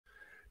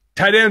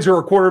Tight ends are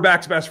a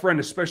quarterback's best friend,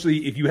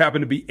 especially if you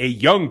happen to be a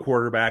young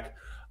quarterback.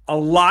 A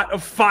lot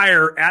of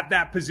fire at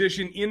that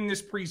position in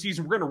this preseason.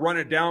 We're going to run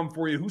it down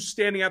for you. Who's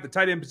standing at the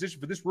tight end position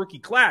for this rookie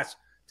class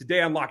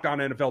today on Locked On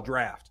NFL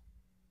Draft?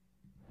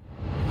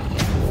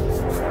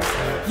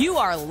 You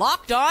are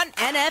Locked On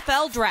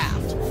NFL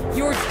Draft,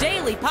 your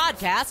daily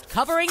podcast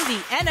covering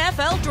the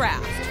NFL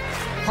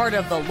Draft. Part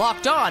of the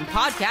Locked On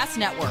Podcast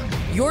Network,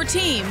 your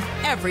team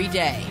every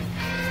day.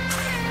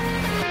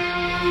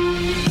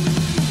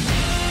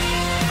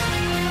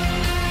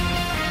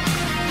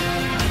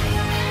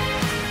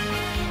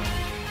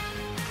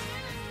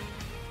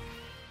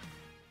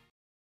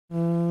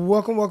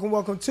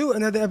 Welcome to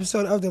another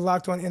episode of the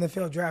Locked On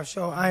NFL Draft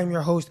Show. I am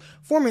your host,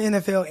 former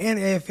NFL and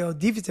AFL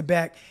defensive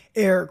back,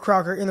 Eric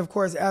Crocker. And of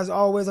course, as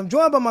always, I'm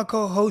joined by my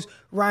co-host,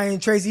 Ryan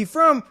Tracy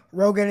from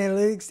Rogue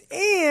Analytics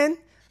and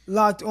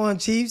Locked On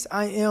Chiefs.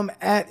 I am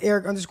at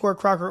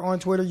Eric_Crocker on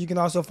Twitter. You can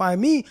also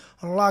find me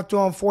on Locked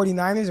On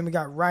 49ers. And we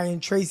got Ryan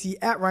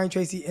Tracy at Ryan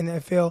Tracy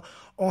NFL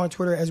on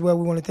Twitter as well.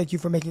 We want to thank you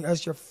for making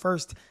us your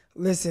first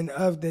listen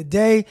of the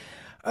day.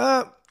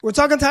 We're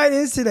talking tight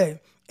ends today.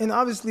 And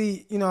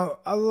obviously, you know,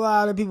 a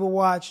lot of people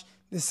watch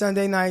the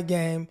Sunday night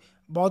game,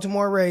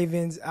 Baltimore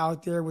Ravens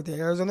out there with the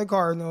Arizona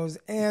Cardinals.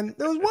 And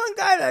there was one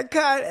guy that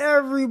caught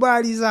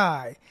everybody's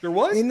eye. There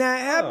was? And that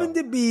happened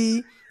to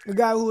be a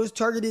guy who was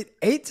targeted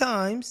 8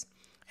 times,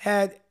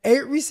 had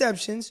 8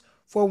 receptions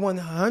for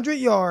 100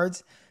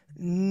 yards,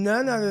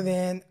 none other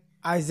than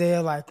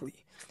Isaiah Likely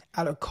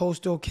out of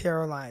Coastal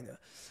Carolina.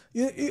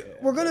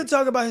 We're going to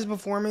talk about his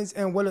performance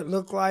and what it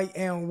looked like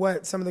and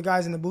what some of the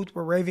guys in the booth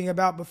were raving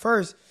about. But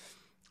first,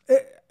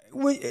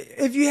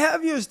 if you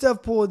have your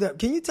stuff pulled up,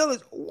 can you tell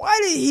us why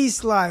did he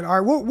slide? All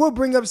right, we'll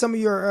bring up some of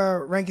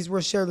your rankings.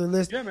 We'll share the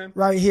list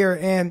right here.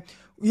 And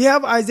you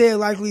have Isaiah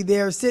Likely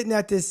there sitting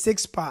at this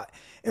 6th spot.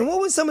 And what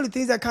was some of the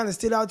things that kind of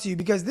stood out to you?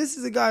 Because this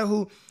is a guy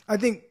who I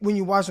think when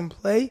you watch him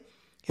play,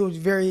 he was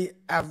very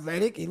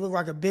athletic. He looked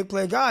like a big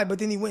play guy, but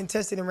then he went and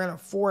tested and ran a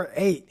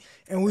 4.8.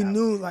 And we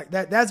knew like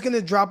that's going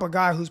to drop a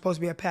guy who's supposed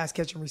to be a pass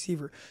catching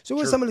receiver. So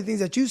what were some of the things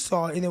that you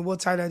saw? And then we'll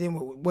tie that in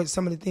with what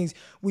some of the things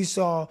we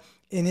saw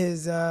in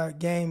his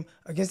game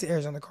against the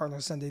Arizona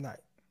Cardinals Sunday night.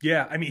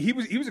 Yeah, I mean, he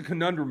was a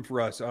conundrum for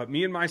us.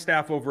 Me and my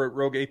staff over at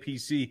Rogue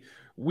APC,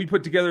 we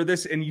put together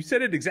this, and you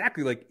said it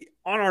exactly. Like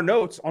on our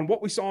notes, on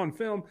what we saw on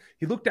film,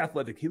 he looked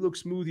athletic. He looked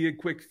smooth. He had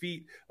quick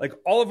feet. Like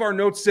all of our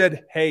notes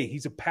said, hey,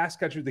 he's a pass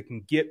catcher that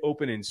can get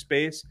open in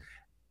space.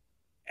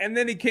 And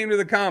then he came to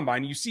the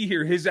combine. You see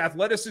here his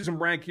athleticism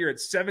rank here at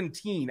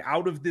 17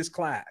 out of this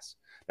class.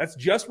 That's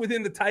just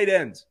within the tight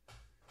ends.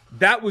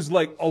 That was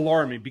like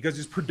alarming because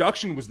his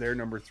production was there,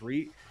 number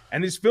 3,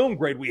 and his film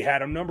grade, we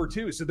had him number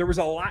 2. So there was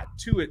a lot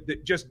to it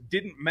that just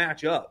didn't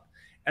match up.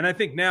 And I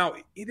think now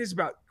it is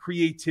about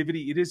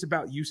creativity. It is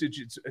about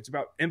usage. It's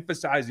about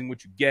emphasizing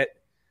what you get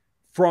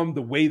from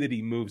the way that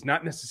he moves,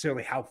 not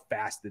necessarily how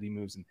fast that he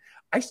moves. And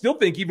I still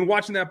think even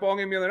watching that ball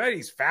game the other night,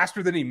 he's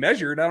faster than he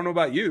measured. I don't know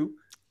about you.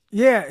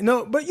 Yeah,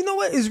 no, but you know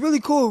what? It's really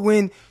cool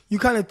when you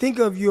kind of think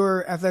of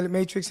your athletic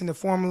matrix and the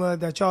formula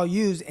that y'all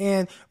use.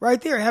 And right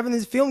there, having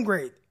his film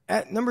grade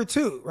at number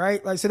 2,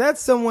 right? Like, so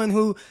that's someone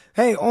who,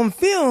 hey, on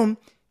film,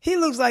 he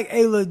looks like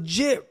a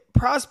legit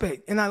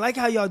prospect. And I like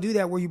how y'all do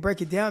that where you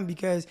break it down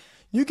because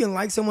you can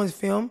like someone's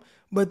film,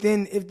 but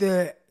then if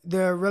the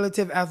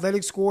relative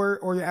athletic score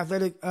or your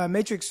athletic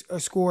matrix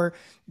score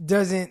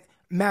doesn't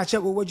match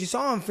up with what you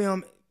saw on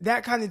film,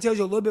 that kind of tells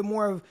you a little bit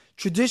more of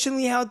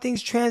traditionally how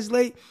things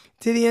translate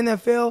to the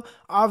NFL.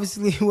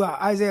 Obviously, well,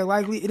 Isaiah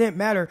Likely, it didn't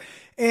matter.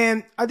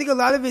 And I think a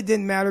lot of it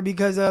didn't matter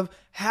because of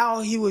how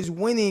he was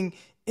winning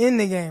in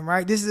the game,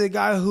 right? This is a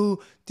guy who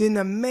did an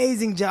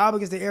amazing job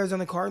against the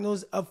Arizona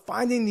Cardinals of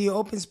finding the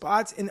open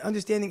spots and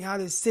understanding how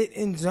to sit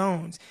in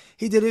zones.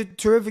 He did a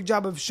terrific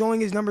job of showing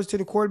his numbers to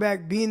the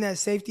quarterback, being that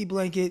safety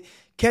blanket,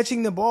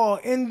 catching the ball,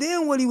 and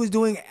then what he was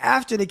doing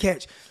after the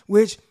catch,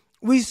 which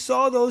we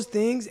saw those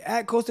things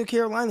at Coastal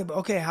Carolina. But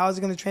okay, how is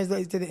it going to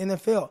translate to the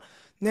NFL?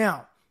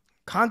 Now,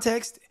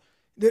 context,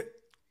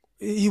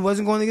 he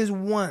wasn't going against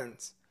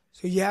ones.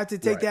 So you have to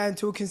take that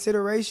into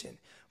consideration.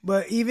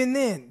 But even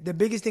then, the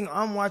biggest thing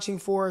I'm watching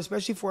for,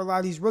 especially for a lot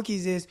of these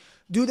rookies, is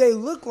do they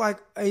look like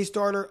a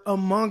starter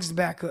amongst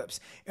backups?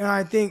 And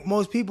I think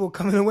most people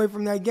coming away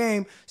from that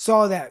game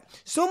saw that.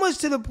 So much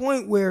to the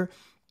point where,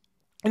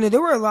 you know,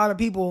 there were a lot of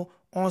people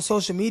on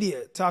social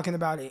media talking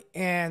about it.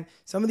 And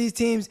some of these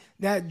teams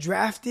that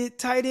drafted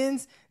tight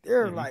ends,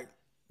 they're like,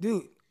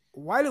 dude,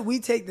 why did we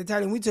take the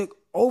tight end we took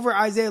over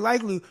Isaiah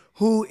Likely,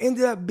 who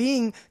ended up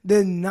being the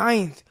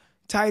 9th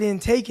tight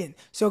end taken?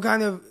 So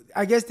kind of,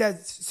 I guess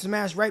that's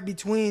smashed right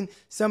between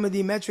some of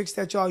the metrics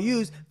that y'all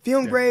use.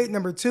 Film grade,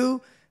 number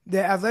 2,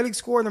 the athletic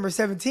score, number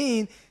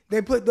 17.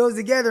 They put those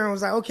together and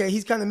was like, okay,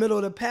 he's kind of middle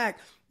of the pack.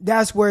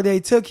 That's where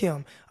they took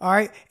him. All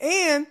right.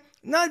 And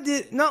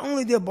not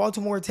only did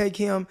Baltimore take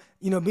him,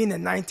 you know, being the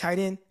 9th tight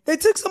end, they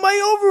took somebody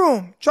over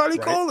him, Charlie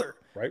Kohler.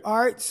 Right. All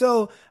right.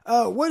 So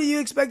what are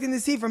you expecting to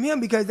see from him?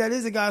 Because that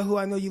is a guy who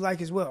I know you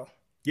like as well.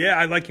 Yeah,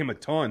 I like him a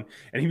ton,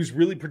 and he was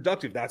really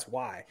productive. That's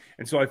why.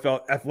 And so I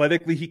felt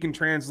athletically he can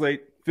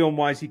translate. film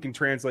wise he can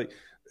translate.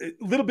 A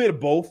little bit of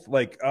both.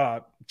 Like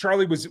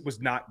Charlie was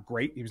not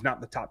great. He was not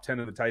in the top 10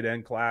 of the tight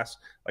end class,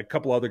 like a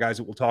couple other guys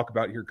that we'll talk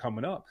about here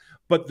coming up.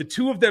 But the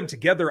two of them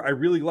together I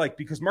really like,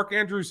 because Mark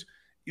Andrews,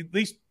 at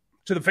least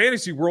to the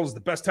fantasy world, is the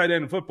best tight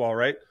end in football,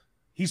 right?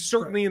 He's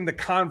certainly in the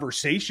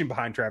conversation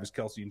behind Travis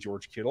Kelce and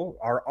George Kittle,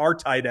 our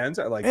tight ends.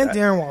 I like and that.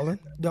 Darren Waller.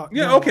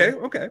 Yeah,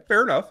 okay,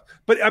 fair enough.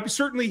 But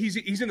certainly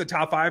he's in the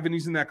top 5 and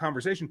he's in that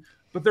conversation.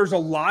 But there's a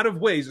lot of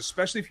ways,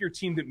 especially if you're a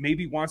team that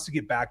maybe wants to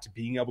get back to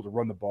being able to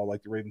run the ball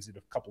like the Ravens did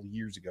a couple of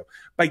years ago,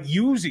 by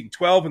using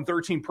 12 and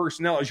 13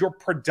 personnel as your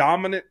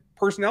predominant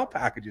personnel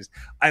packages.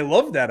 I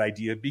love that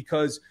idea,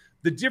 because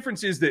the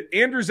difference is that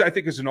Andrews, I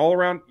think, is an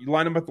all-around. You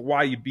line him up the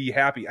Y, you'd be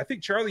happy. I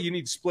think Charlie, you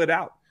need to split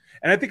out.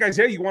 And I think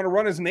Isaiah, you want to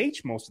run as an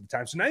H most of the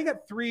time. So now you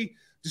got 3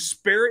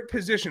 disparate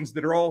positions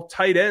that are all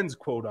tight ends,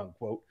 quote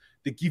unquote,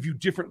 that give you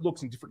different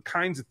looks and different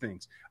kinds of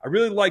things. I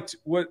really liked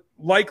what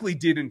Likely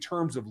did in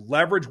terms of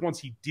leverage once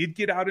he did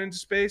get out into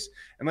space.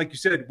 And like you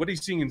said, what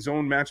he's seeing in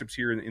zone matchups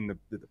here in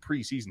the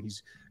preseason,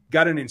 he's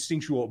got an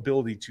instinctual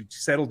ability to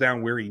settle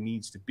down where he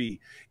needs to be.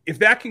 If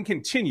that can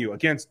continue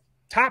against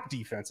top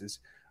defenses,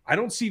 I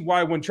don't see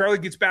why when Charlie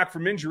gets back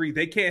from injury,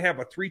 they can't have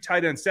a 3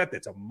 tight end set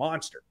that's a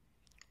monster.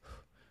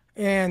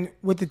 And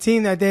with the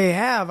team that they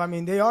have, I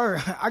mean,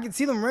 I can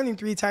see them running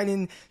 3 tight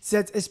end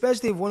sets,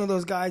 especially if one of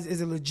those guys is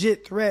a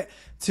legit threat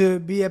to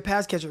be a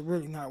pass catcher.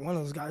 Really not one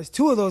of those guys.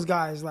 2 of those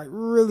guys, like,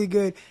 really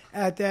good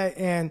at that.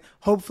 And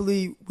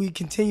hopefully we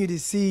continue to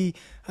see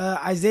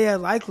Isaiah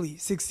Likely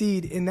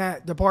succeed in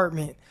that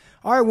department.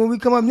 All right, when we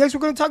come up next,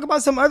 we're going to talk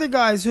about some other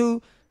guys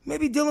who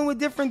maybe dealing with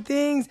different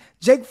things.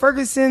 Jake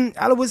Ferguson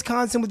out of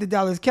Wisconsin with the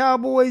Dallas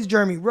Cowboys.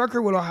 Jeremy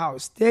Rucker with Ohio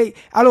State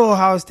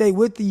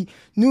with the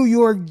New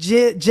York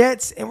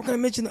Jets. And we're going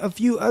to mention a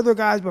few other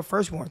guys. But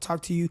first, we want to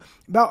talk to you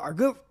about our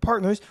good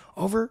partners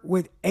over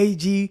with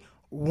AG1.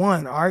 All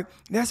right.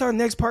 That's our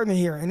next partner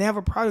here. And they have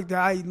a product that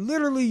I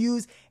literally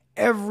use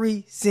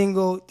every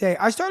single day.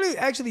 I started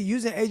actually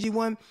using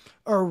AG1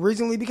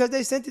 originally because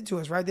they sent it to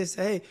us, right? They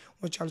say, hey, I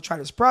want y'all to try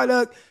this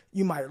product.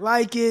 You might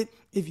like it.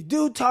 If you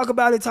do, talk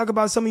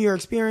about some of your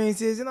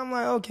experiences. And I'm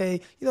like,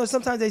 okay,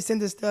 sometimes they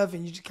send us stuff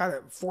and you just kind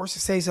of forced to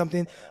say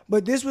something.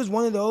 But this was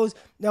one of those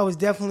that was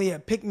definitely a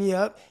pick me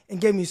up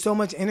and gave me so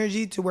much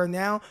energy to where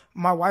now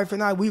my wife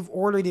and I, we've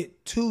ordered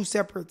it 2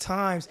 separate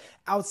times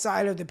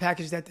outside of the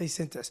package that they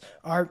sent us.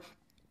 All right.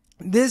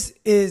 This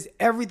is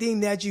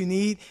everything that you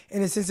need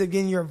in the sense of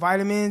getting your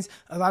vitamins,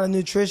 a lot of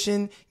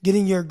nutrition,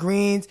 getting your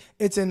greens.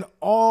 It's an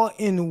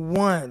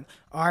all-in-one.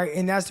 All right.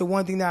 And that's the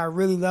one thing that I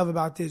really love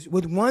about this.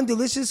 With 1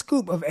 delicious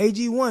scoop of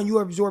AG1, you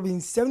are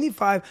absorbing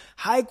 75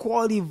 high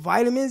quality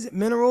vitamins,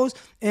 minerals,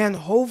 and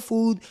whole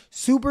food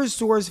super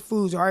source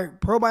foods. All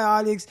right.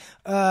 Probiotics.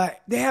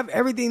 They have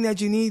everything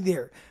that you need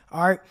there.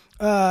 All right.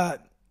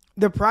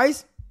 The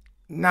price,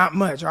 not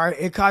much, all right?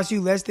 It costs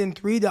you less than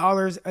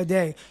 $3 a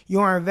day. You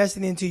are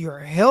investing into your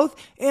health,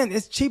 and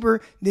it's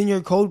cheaper than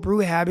your cold brew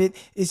habit.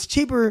 It's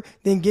cheaper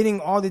than getting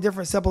all the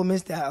different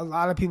supplements that a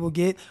lot of people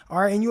get,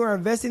 all right? And you are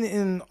investing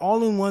in an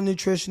all-in-one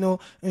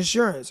nutritional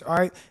insurance, all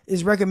right?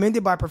 It's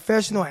recommended by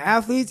professional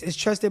athletes. It's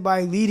trusted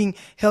by leading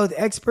health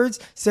experts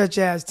such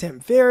as Tim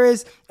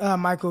Ferriss,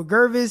 Michael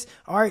Gervais,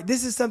 all right?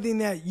 This is something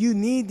that you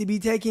need to be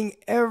taking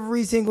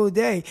every single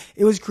day.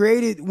 It was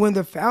created when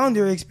the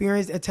founder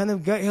experienced a ton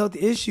of gut health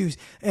issues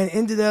and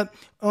ended up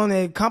on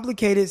a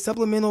complicated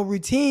supplemental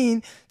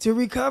routine to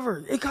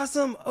recover. It cost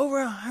him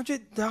over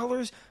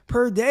 $100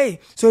 per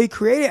day. So he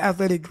created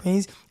Athletic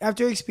Greens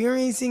after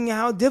experiencing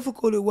how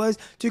difficult it was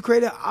to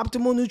create an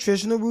optimal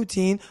nutritional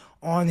routine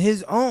on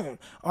his own.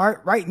 All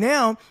right, right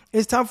now,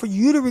 it's time for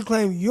you to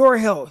reclaim your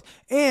health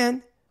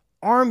and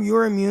arm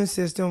your immune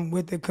system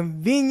with the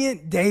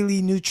convenient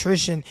daily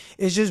nutrition.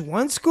 It's just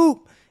 1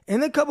 scoop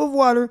in a cup of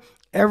water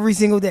every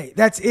single day.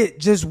 That's it.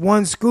 Just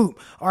 1 scoop.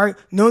 All right.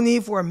 No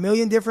need for a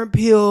million different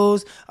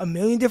pills, a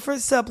million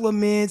different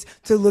supplements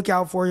to look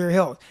out for your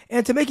health.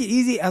 And to make it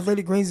easy,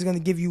 Athletic Greens is going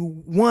to give you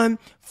 1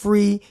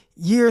 free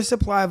year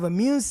supply of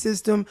immune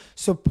system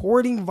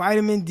supporting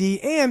vitamin D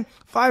and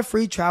 5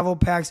 free travel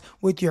packs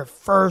with your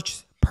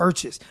first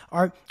purchase.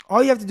 All right.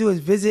 All you have to do is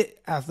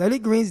visit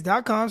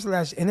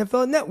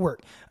athleticgreens.com/NFL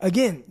network.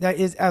 Again, that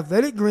is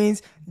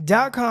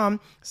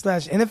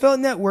athleticgreens.com/NFL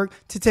network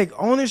to take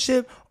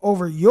ownership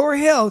over your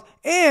health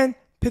and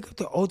pick up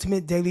the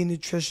ultimate daily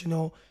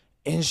nutritional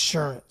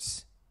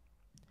insurance.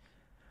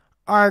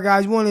 All right,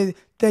 guys, want to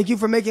thank you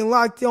for making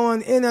Locked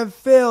On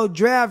NFL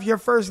Draft your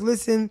first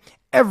listen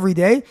every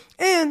day.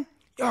 And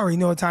you already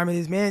know what time it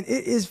is, man.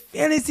 It is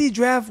Fantasy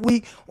Draft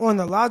Week on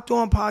the Locked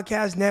On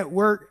Podcast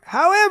Network.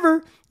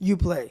 However you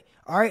play.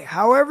 All right,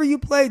 however you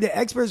play, the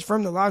experts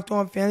from the Locked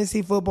On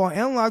Fantasy Football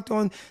and Locked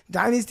On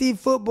Dynasty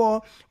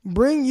Football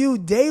bring you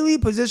daily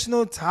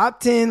positional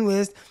top 10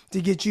 lists to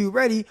get you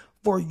ready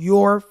for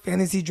your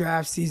fantasy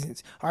draft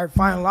seasons. All right,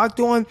 find Locked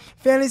On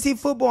Fantasy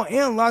Football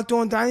and Locked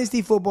On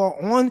Dynasty Football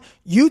on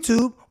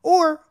YouTube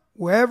or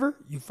wherever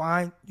you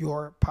find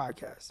your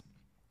podcast.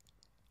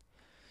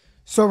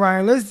 So,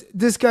 Ryan, let's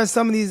discuss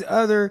some of these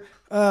other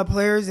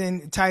players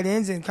and tight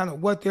ends and kind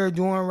of what they're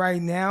doing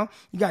right now.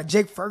 You got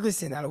Jake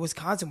Ferguson out of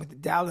Wisconsin with the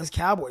Dallas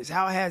Cowboys.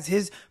 How has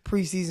his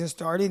preseason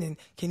started, and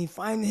can he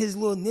find his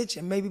little niche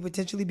and maybe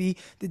potentially be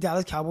the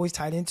Dallas Cowboys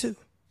tight end too?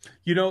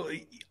 You know,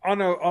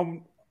 on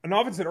an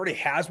offense that already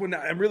has one,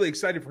 I'm really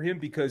excited for him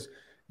because,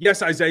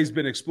 yes, Isaiah's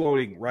been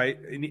exploding, right?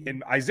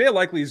 And Isaiah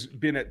likely has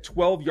been at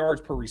 12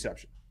 yards per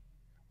reception.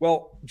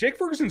 Well, Jake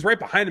Ferguson's right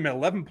behind him at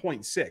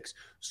 11.6.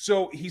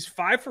 So he's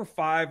 5 for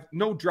 5,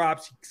 no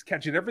drops. He's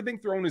catching everything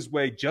thrown his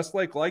way, just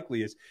like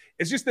Likely is.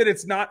 It's just that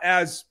it's not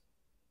as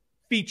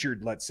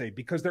featured, let's say,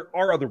 because there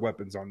are other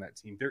weapons on that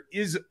team. There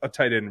is a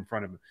tight end in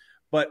front of him.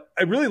 But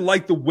I really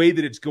like the way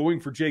that it's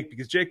going for Jake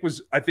because Jake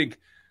was, I think,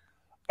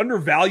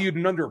 undervalued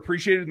and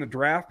underappreciated in the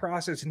draft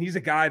process. And he's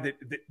a guy that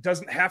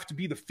doesn't have to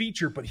be the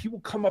feature, but he will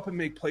come up and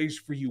make plays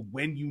for you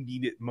when you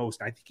need it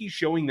most. And I think he's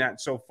showing that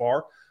so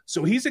far.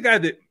 So he's a guy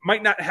that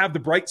might not have the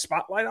bright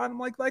spotlight on him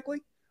like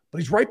Likely, but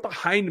he's right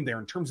behind him there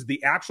in terms of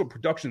the actual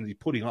production that he's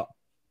putting up.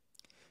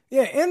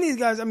 Yeah, and these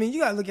guys, I mean,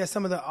 you got to look at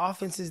some of the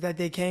offenses that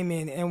they came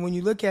in. And when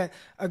you look at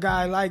a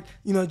guy like,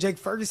 Jake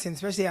Ferguson,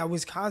 especially at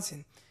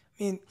Wisconsin,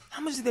 I mean,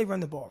 how much did they run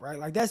the ball, right?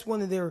 Like, that's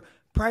one of their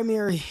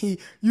primary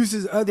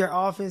uses of their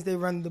offense. They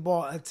run the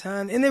ball a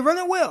ton, and they run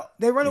it well.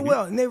 They run it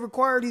well, and they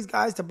require these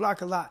guys to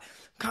block a lot.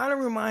 Kind of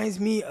reminds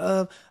me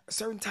of a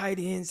certain tight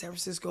end, San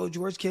Francisco,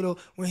 George Kittle.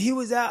 When he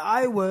was at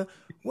Iowa,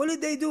 what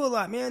did they do a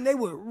lot, man? They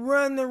would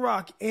run the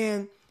rock,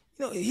 and,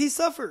 he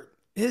suffered.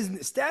 His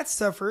stats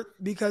suffered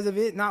because of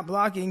it, not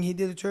blocking. He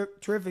did a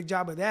terrific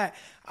job of that.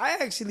 I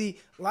actually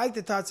like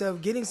the thoughts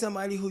of getting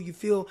somebody who you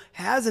feel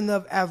has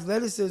enough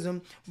athleticism,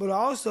 but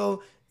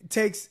also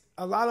takes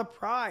a lot of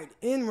pride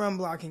in run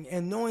blocking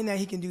and knowing that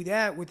he can do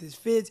that with his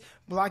fits,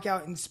 block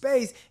out in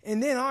space.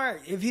 And then, all right,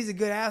 if he's a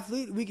good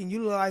athlete, we can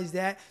utilize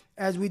that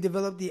as we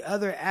develop the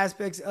other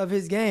aspects of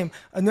his game.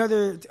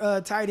 Another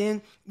tight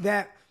end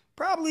that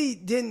probably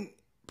didn't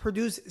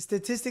produce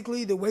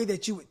statistically the way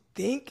that you would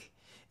think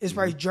is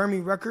probably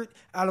Jeremy Ruckert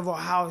out of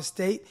Ohio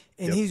State,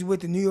 and he's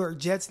with the New York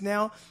Jets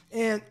now.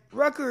 And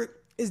Ruckert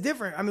is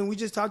different. I mean, we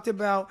just talked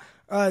about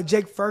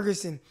Jake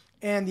Ferguson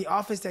and the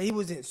offense that he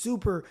was in,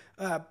 super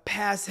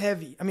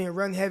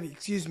run heavy,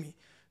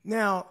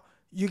 Now,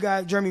 you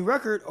got Jeremy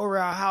Ruckert over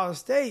at Ohio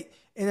State,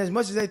 and as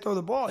much as they throw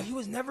the ball, he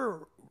was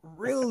never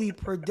really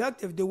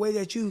productive the way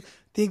that you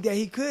think that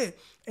he could.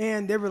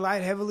 And they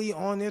relied heavily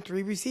on their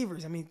 3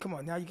 receivers. I mean, come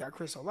on, now you got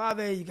Chris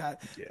Olave, you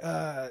got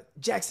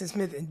Jackson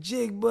Smith and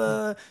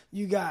Jigba,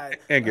 you got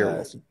and Garrett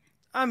Wilson.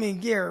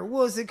 Garrett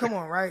Wilson, come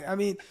on, right? I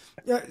mean,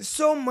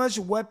 so much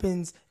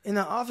weapons in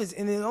the offense,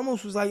 and it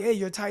almost was like, hey,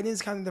 your tight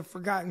end's kind of the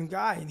forgotten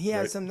guy, and he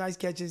had some nice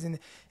catches in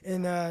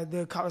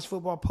the college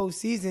football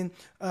postseason,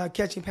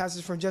 catching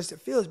passes from Justin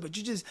Fields, but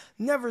you just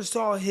never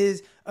saw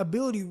his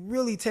ability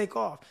really take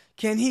off.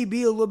 Can he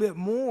be a little bit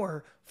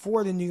more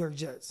for the New York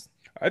Jets?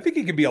 I think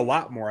he can be a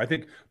lot more. I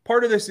think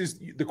part of this is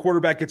the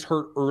quarterback gets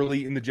hurt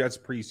early in the Jets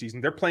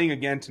preseason. They're playing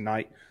again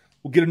tonight.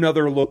 We'll get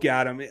another look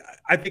at him.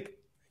 I think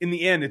in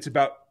the end, it's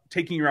about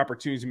taking your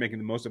opportunities and making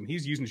the most of them.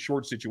 He's using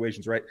short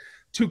situations, right?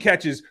 2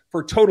 catches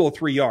for a total of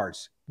 3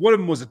 yards. One of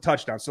them was a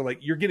touchdown. So,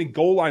 you're getting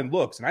goal line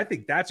looks. And I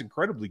think that's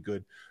incredibly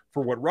good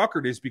for what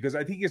Ruckert is because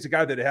I think he's a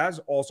guy that has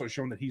also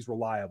shown that he's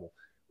reliable.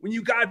 When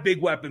you got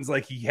big weapons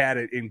like he had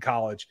it in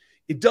college,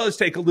 it does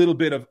take a little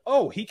bit of,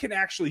 he can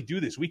actually do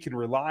this. We can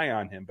rely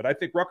on him. But I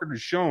think Ruckert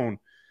has shown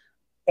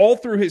all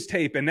through his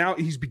tape, and now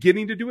he's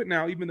beginning to do it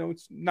now, even though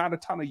it's not a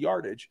ton of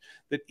yardage,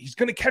 that he's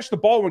going to catch the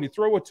ball when you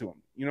throw it to him.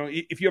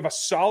 If you have a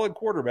solid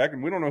quarterback,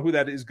 and we don't know who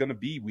that is going to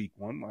be week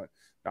 1,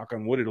 knock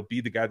on wood, it'll be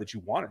the guy that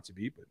you want it to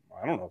be, but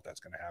I don't know if that's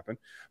going to happen.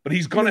 But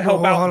he's going to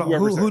help out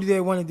whoever's who do they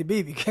want it to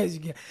be? Because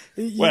you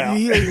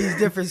hear these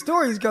different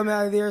stories come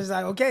out of there. It's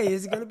like, okay,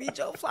 is it going to be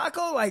Joe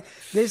Flacco? Like,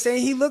 they're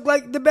saying he looked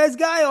like the best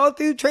guy all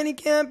through training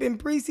camp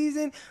and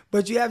preseason,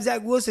 but you have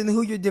Zach Wilson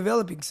who you're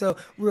developing. So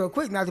real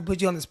quick, not to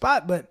put you on the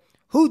spot, but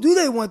who do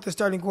they want the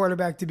starting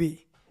quarterback to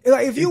be?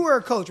 Like, if you were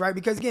a coach, right?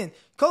 Because, again,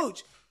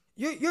 coach,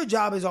 your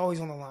job is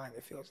always on the line,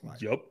 it feels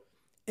like. Yep.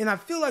 And I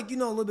feel like you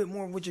know a little bit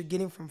more of what you're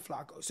getting from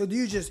Flacco. So do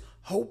you just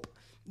hope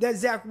that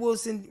Zach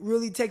Wilson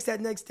really takes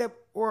that next step?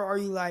 Or are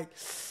you like,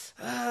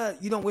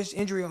 you don't wish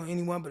injury on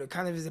anyone, but it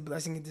kind of is a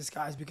blessing in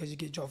disguise because you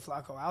get Joe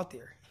Flacco out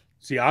there?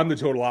 See, I'm the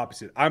total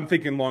opposite. I'm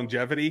thinking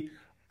longevity.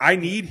 I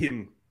need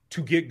him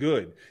to get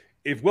good.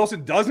 If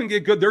Wilson doesn't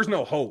get good, there's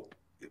no hope.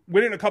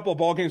 Winning a couple of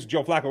ball games with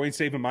Joe Flacco ain't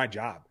saving my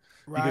job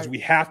because we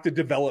have to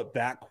develop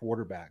that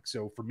quarterback.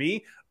 So for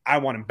me, I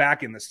want him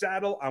back in the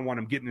saddle. I want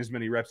him getting as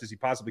many reps as he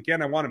possibly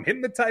can. I want him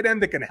hitting the tight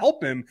end that can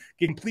help him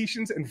get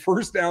completions and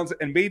first downs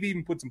and maybe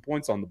even put some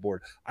points on the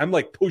board. I'm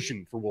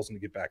pushing for Wilson to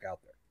get back out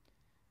there.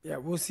 Yeah,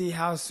 we'll see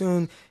how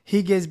soon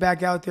he gets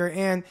back out there.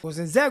 And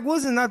Zach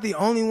Wilson's not the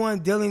only one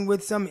dealing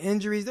with some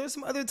injuries. There's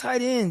some other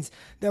tight ends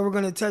that we're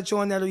going to touch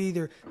on that are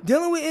either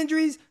dealing with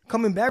injuries,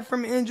 coming back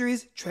from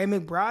injuries. Trey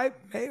McBribe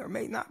may or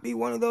may not be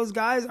one of those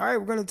guys. All right,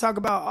 we're going to talk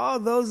about all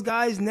those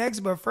guys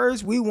next. But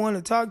first, we want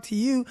to talk to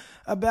you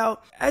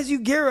about, as you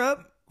gear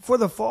up for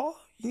the fall,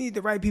 You need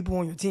the right people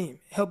on your team.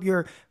 Help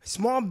your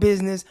small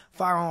business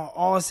fire on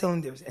all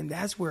cylinders. And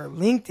that's where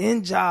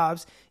LinkedIn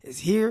Jobs is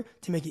here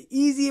to make it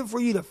easier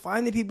for you to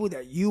find the people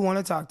that you want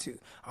to talk to.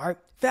 All right,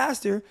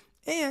 faster,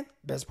 and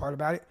best part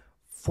about it,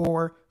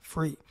 for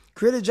free.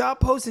 Create a job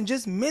post in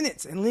just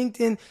minutes and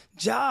LinkedIn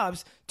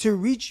Jobs to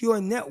reach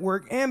your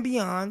network and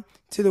beyond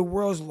to the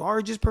world's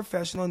largest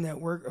professional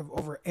network of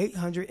over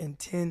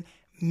 810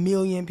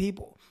 million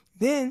people.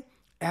 Then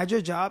add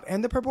your job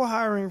and the purple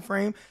hiring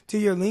frame to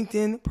your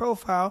LinkedIn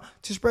profile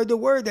to spread the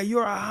word that you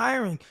are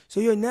hiring so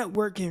your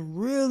network can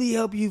really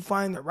help you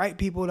find the right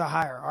people to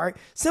hire. All right.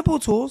 Simple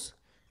tools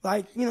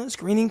like,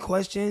 screening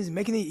questions,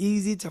 making it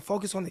easy to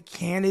focus on the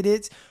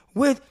candidates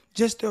with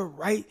just the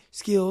right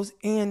skills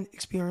and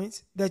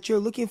experience that you're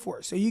looking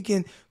for so you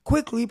can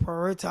quickly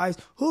prioritize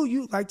who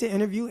you'd like to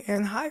interview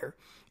and hire.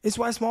 It's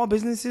why small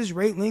businesses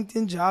rate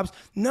LinkedIn Jobs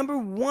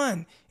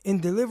 #1 in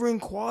delivering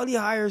quality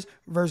hires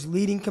versus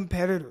leading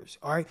competitors.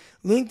 All right.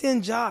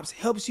 LinkedIn Jobs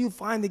helps you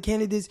find the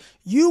candidates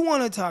you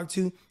want to talk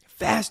to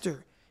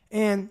faster.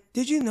 And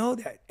did you know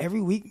that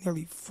every week,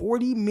 nearly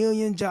 40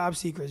 million job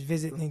seekers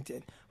visit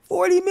LinkedIn?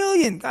 40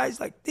 million, guys.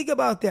 Think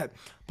about that.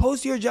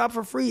 Post your job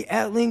for free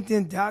at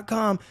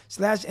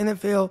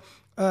linkedin.com/NFL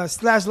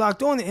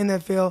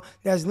 /LockedOnNFL.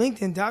 That's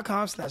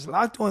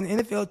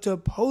linkedin.com/LockedOnNFL to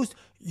post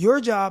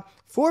your job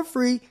for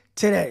free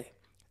today.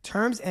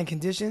 Terms and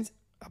conditions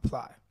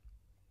apply.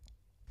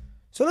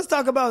 So let's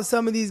talk about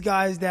some of these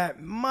guys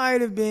that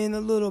might have been a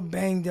little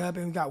banged up,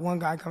 and we got one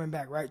guy coming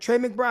back, right? Trey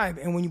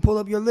McBribe. And when you pull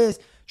up your list,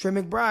 Trey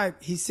McBribe,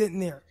 he's sitting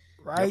there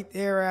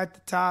there at the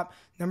top,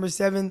 number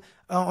 7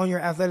 on your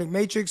athletic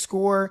matrix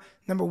score,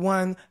 number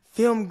 1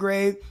 film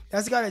grade.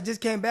 That's the guy that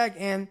just came back,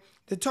 and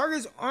the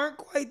targets aren't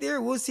quite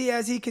there. We'll see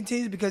as he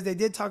continues because they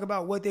did talk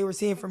about what they were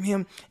seeing from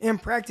him in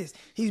practice.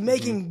 He's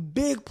making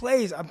big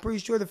plays. I'm pretty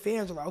sure the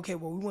fans are like, okay,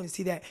 well, we want to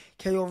see that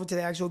carry over to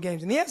the actual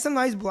games. And he had some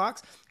nice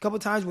blocks a couple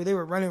times where they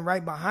were running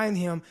right behind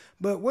him.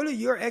 But what are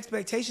your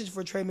expectations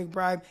for Trey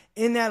McBribe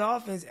in that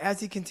offense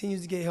as he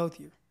continues to get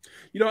healthier?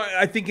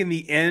 I think in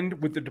the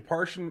end, with the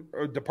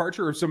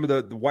departure of some of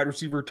the wide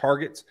receiver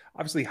targets,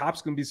 obviously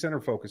Hop's going to be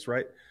center focus,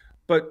 right?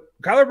 But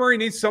Kyler Murray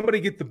needs somebody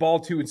to get the ball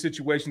to in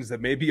situations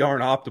that maybe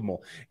aren't optimal.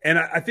 And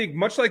I think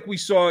much like we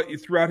saw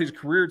throughout his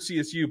career at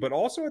CSU, but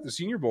also at the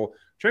Senior Bowl,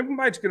 Trey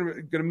McBride's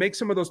going to make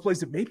some of those plays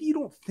that maybe you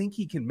don't think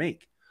he can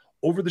make.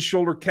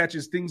 Over-the-shoulder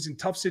catches, things in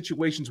tough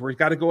situations where he's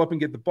got to go up and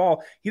get the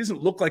ball. He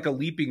doesn't look like a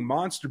leaping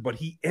monster, but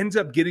he ends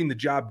up getting the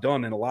job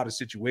done in a lot of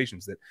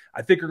situations that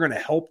I think are going to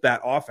help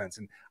that offense.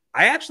 And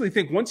I actually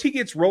think once he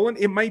gets rolling,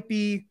 it might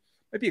be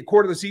a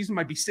quarter of the season,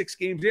 might be 6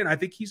 games in. I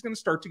think he's going to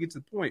start to get to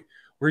the point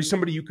where he's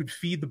somebody you could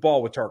feed the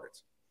ball with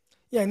targets.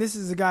 Yeah, and this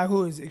is a guy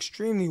who is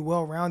extremely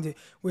well-rounded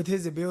with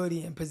his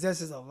ability and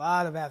possesses a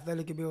lot of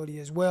athletic ability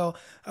as well.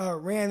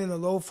 Ran in the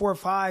low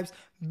 4.5s,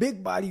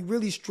 big body,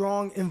 really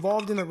strong,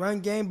 involved in the run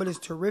game, but is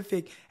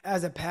terrific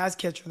as a pass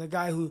catcher. And a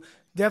guy who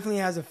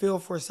definitely has a feel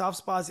for soft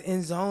spots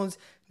in zones.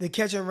 The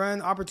catch and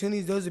run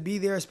opportunities, those would be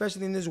there,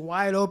 especially in this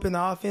wide open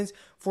offense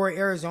for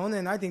Arizona.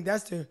 And I think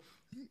that's the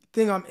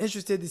thing I'm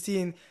interested to see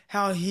in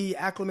how he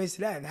acclimates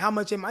to that and how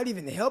much it might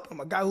even help him.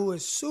 A guy who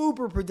is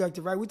super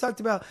productive, right? We talked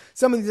about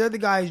some of these other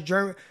guys,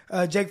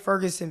 Jake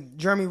Ferguson,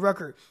 Jeremy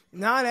Rucker,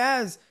 not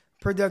as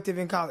productive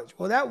in college.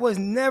 Well, that was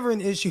never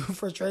an issue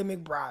for Trey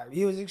McBribe.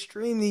 He was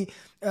extremely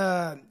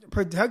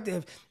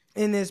productive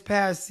in this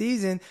past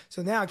season.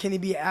 So now can he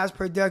be as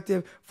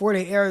productive for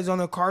the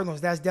Arizona Cardinals?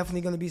 That's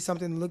definitely going to be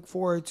something to look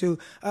forward to.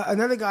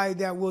 Another guy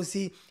that we'll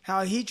see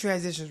how he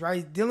transitions, right?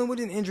 He's dealing with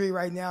an injury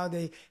right now.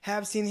 They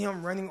have seen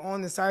him running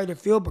on the side of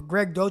the field, but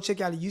Greg Dolchik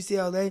out of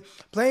UCLA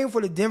playing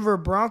for the Denver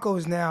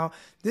Broncos now.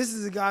 This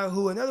is a guy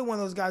who, another one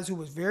of those guys who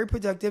was very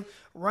productive,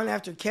 run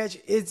after catch.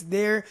 It's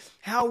there.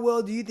 How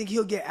well do you think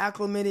he'll get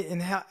acclimated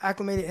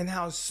and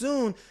how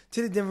soon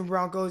to the Denver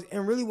Broncos,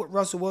 and really what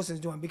Russell Wilson's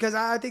doing? Because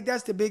I think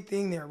that's the big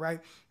thing there, right?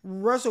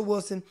 Russell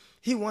Wilson,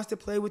 he wants to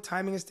play with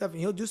timing and stuff, and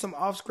he'll do some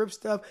off-script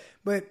stuff,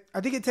 but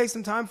I think it takes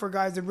some time for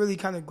guys to really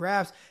kind of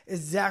grasp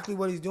exactly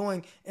what he's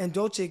doing. And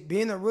Dolchik,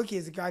 being a rookie,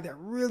 is a guy that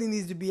really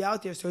needs to be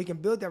out there so he can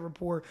build that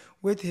rapport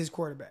with his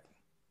quarterback.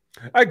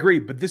 I agree,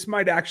 but this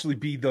might actually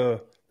be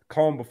the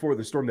calm before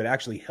the storm that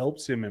actually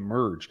helps him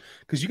emerge,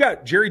 because you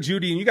got Jerry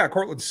Jeudy and you got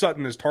Cortland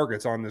Sutton as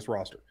targets on this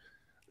roster.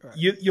 Right.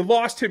 You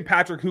lost Tim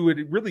Patrick, who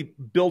had really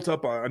built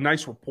up a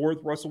nice rapport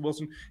with Russell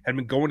Wilson, had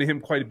been going to him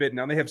quite a bit.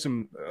 Now they have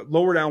some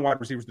lower down wide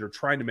receivers that are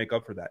trying to make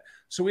up for that.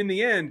 So in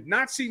the end,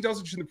 not seeing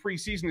Dulcich in the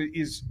preseason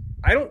is,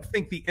 I don't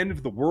think, the end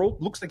of the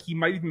world. Looks like he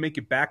might even make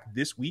it back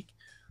this week.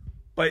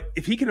 But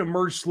if he can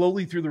emerge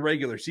slowly through the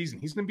regular season,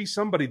 he's going to be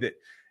somebody that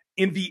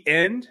in the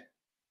end,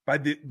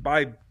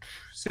 by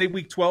say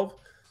week 12,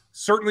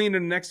 certainly into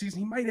the next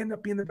season, he might end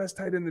up being the best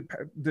tight end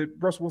that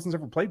Russell Wilson's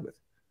ever played with.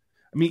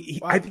 I mean,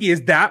 I think he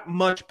has that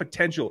much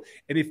potential.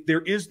 And if there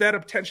is that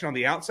attention on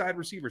the outside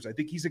receivers, I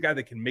think he's a guy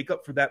that can make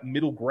up for that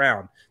middle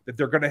ground that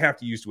they're going to have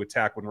to use to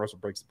attack when Russell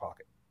breaks the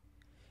pocket.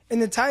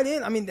 And the tight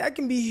end, I mean, that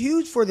can be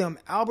huge for them.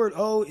 Albert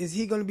O, is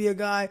he going to be a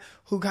guy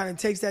who kind of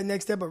takes that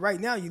next step? But right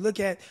now, you look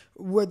at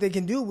what they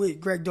can do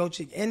with Greg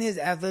Dulcich and his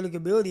athletic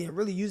ability and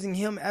really using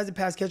him as a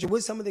pass catcher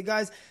with some of the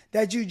guys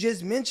that you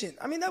just mentioned.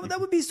 I mean, that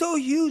would be so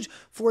huge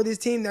for this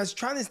team that's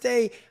trying to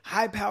stay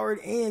high-powered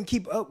and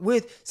keep up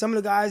with some of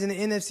the guys in the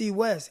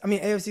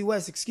AFC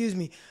West, excuse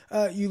me.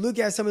 You look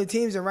at some of the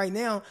teams, and right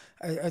now,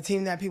 a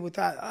team that people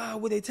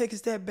thought, would they take a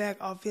step back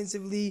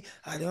offensively?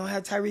 They don't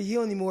have Tyreek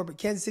Hill anymore, but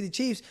Kansas City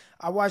Chiefs,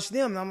 I watched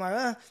them, and I'm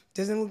like,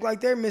 doesn't look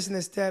like they're missing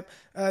a step.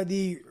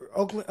 The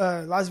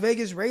Las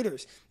Vegas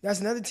Raiders, that's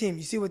another team.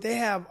 You see what they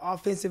have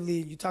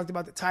offensively. You talked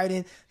about the tight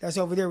end that's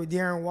over there with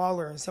Darren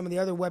Waller and some of the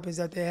other weapons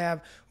that they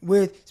have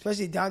with,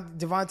 especially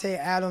Devontae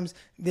Adams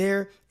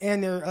there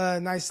and their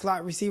nice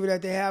slot receiver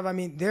that they have. I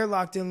mean, they're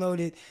locked and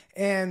loaded,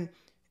 and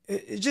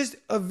it's just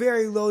a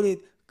very loaded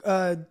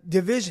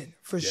division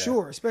for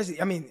sure, especially,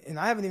 I mean, and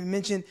I haven't even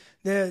mentioned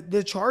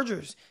the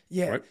Chargers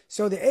yet. Right.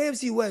 So the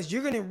AFC West,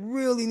 you're going to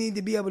really need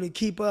to be able to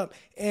keep up.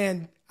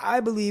 And I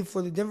believe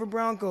for the Denver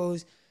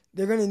Broncos,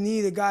 they're going to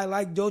need a guy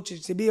like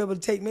Dulcich to be able to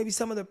take maybe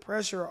some of the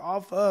pressure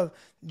off of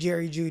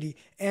Jerry Jeudy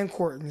and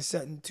Courtland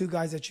Sutton, two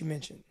guys that you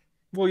mentioned.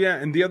 Well, yeah,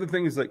 and the other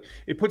thing is, like,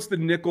 it puts the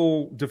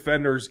nickel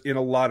defenders in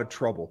a lot of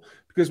trouble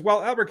because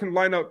while Albert can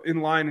line up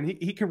in line and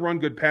he can run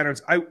good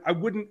patterns, I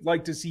wouldn't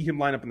like to see him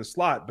line up in the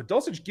slot, but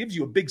Dulcich gives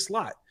you a big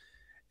slot.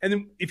 And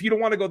then if you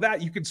don't want to go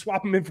that, you can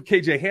swap him in for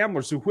KJ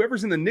Hamler. So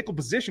whoever's in the nickel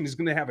position is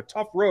going to have a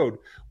tough road,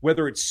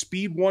 whether it's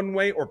speed one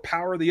way or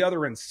power the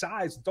other and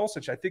size.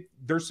 Dulcich, I think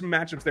there's some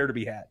matchups there to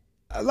be had.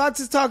 A lot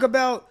to talk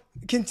about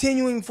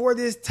continuing for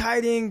this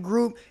tight end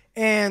group,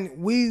 and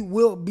we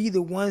will be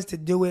the ones to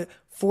do it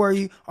for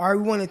you. All right,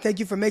 we want to thank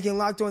you for making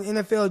Locked On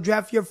NFL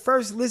Draft your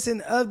first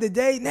listen of the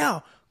day.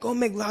 Now, go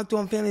make Locked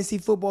On Fantasy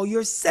Football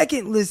your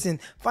second listen.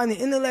 Find the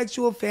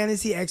intellectual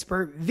fantasy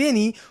expert,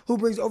 Vinny, who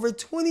brings over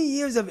 20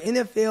 years of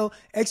NFL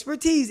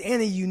expertise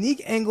and a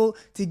unique angle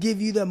to give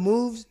you the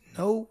moves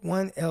no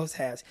one else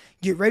has.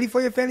 Get ready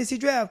for your fantasy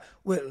draft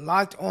with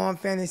Locked On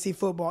Fantasy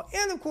Football.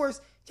 And, of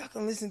course, y'all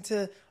can listen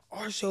to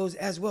our shows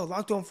as well.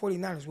 Locked On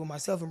 49ers with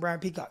myself and Brian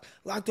Peacock.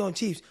 Locked On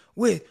Chiefs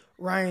with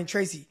Ryan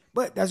Tracy.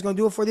 But that's going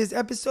to do it for this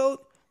episode.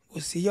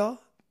 We'll see y'all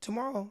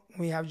tomorrow when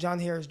we have John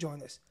Harris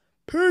join us.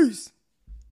 Peace.